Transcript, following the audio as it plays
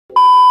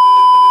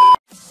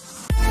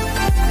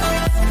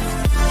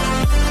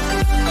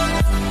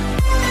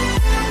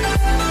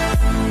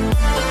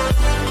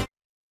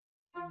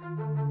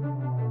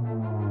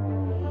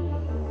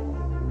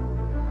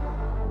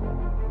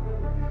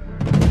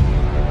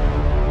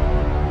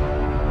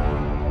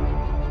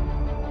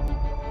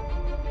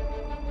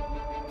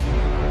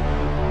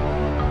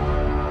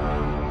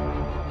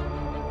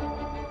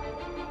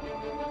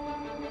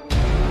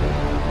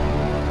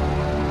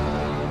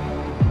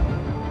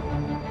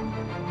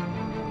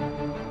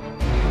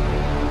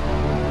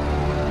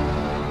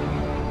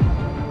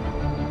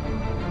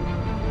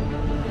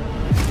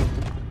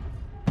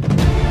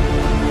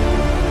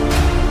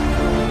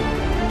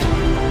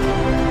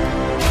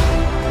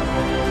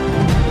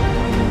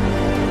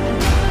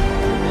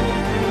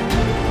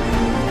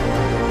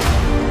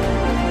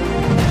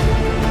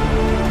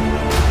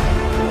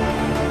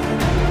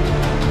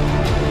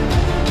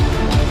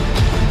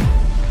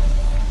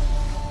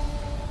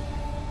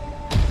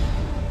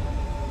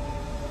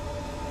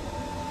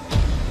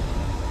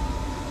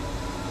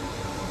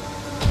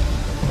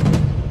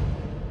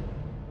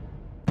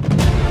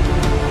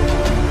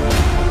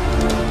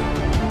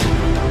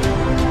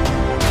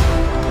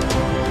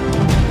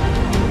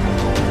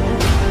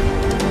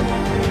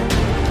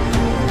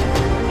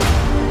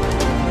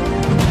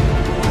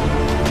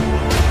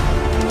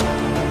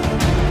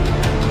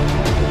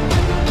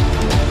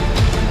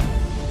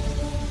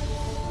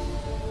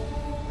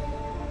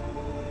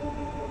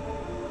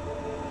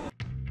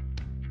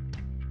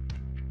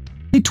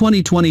In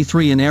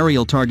 2023 an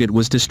aerial target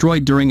was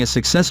destroyed during a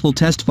successful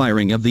test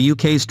firing of the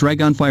UK's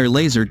DragonFire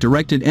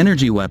laser-directed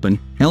energy weapon,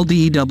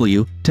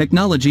 LDEW,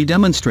 technology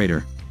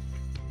demonstrator.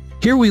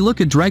 Here we look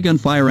at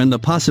DragonFire and the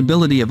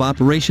possibility of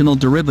operational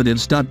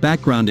derivatives.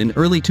 Background: in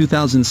early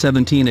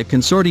 2017 a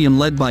consortium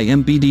led by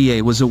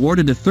MBDA was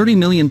awarded a £30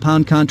 million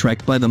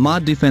contract by the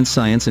MOD Defence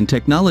Science and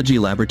Technology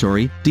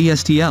Laboratory,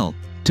 DSTL,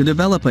 to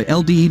develop a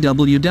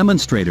LDEW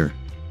demonstrator.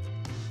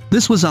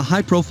 This was a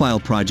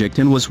high-profile project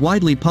and was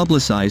widely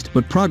publicized,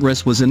 but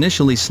progress was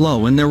initially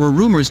slow and there were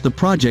rumors the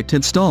project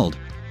had stalled.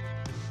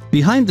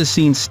 Behind the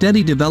scenes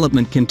steady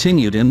development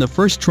continued and the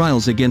first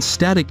trials against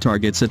static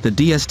targets at the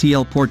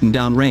DSTL Porton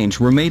range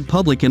were made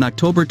public in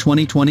October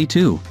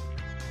 2022.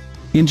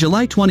 In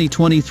July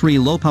 2023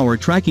 low-power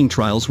tracking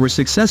trials were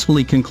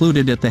successfully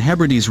concluded at the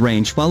Hebrides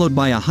range, followed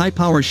by a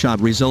high-power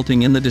shot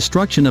resulting in the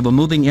destruction of a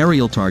moving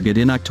aerial target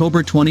in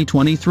October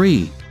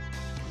 2023.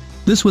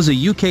 This was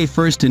a UK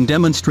first and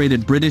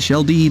demonstrated British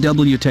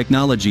LDEW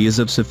technology is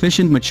of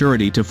sufficient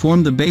maturity to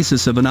form the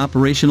basis of an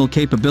operational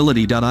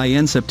capability.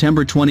 In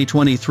September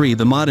 2023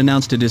 the MOD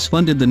announced it has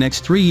funded the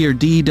next 3-year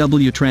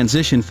DEW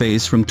transition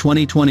phase from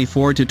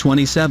 2024 to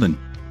 27.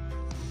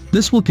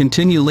 This will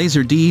continue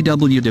laser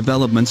DEW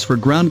developments for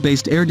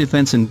ground-based air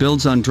defense and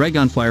builds on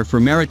DragonFire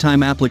for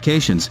maritime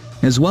applications,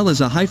 as well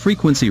as a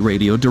high-frequency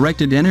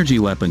radio-directed energy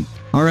weapon,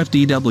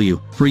 RFDW,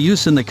 for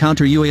use in the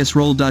counter-UAS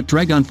role.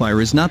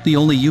 DragonFire is not the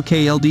only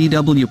UK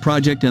LDEW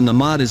project and the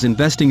MOD is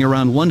investing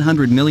around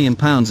 £100 million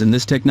in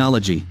this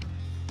technology.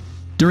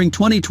 During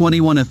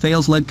 2021 a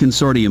Thales-led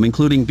consortium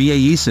including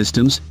BAE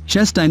Systems,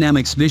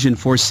 Dynamics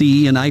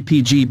Vision4CE and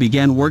IPG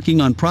began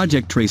working on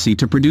Project Tracey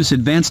to produce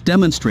advanced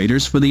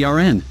demonstrators for the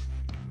RN.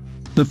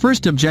 The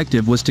first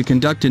objective was to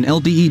conduct an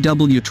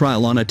LDEW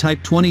trial on a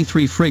Type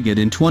 23 frigate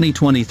in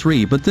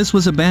 2023, but this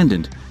was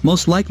abandoned,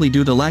 most likely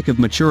due to lack of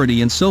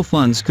maturity, and so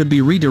funds could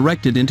be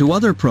redirected into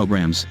other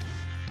programs.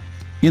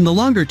 In the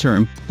longer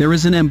term, there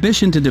is an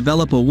ambition to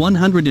develop a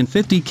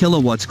 150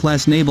 kW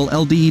class naval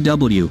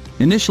LDEW,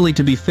 initially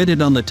to be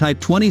fitted on the Type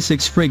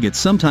 26 frigate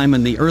sometime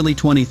in the early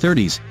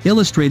 2030s,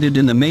 illustrated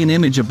in the main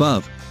image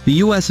above. The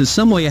US is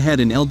some way ahead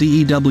in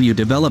LDEW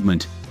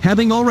development,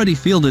 having already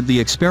fielded the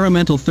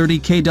experimental 30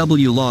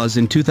 kW laws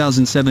in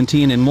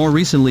 2017 and more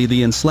recently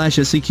the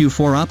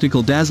IN/SEQ-4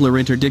 optical dazzler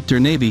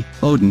interdictor Navy,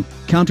 Odin,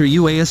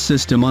 counter-UAS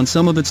system on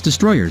some of its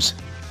destroyers.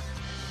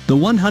 The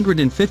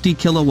 150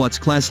 kW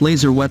class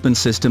laser weapon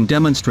system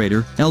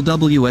demonstrator,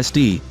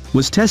 LWSD,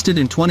 was tested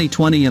in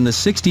 2020 and the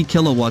 60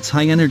 kW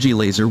high-energy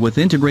laser with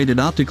integrated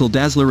optical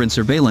dazzler and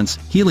surveillance,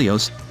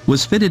 Helios,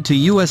 was fitted to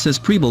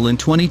USS Preble in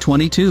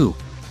 2022.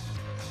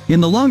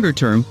 In the longer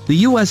term, the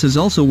US is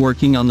also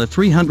working on the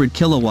 300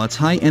 kW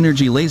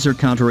high-energy laser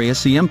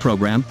counter-ASCM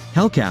program,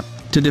 HELCAP,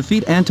 to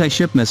defeat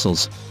anti-ship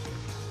missiles.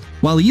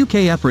 While UK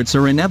efforts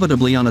are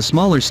inevitably on a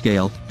smaller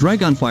scale,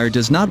 DragonFire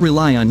does not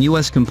rely on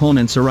US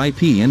components or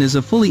IP and is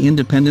a fully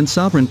independent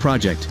sovereign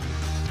project.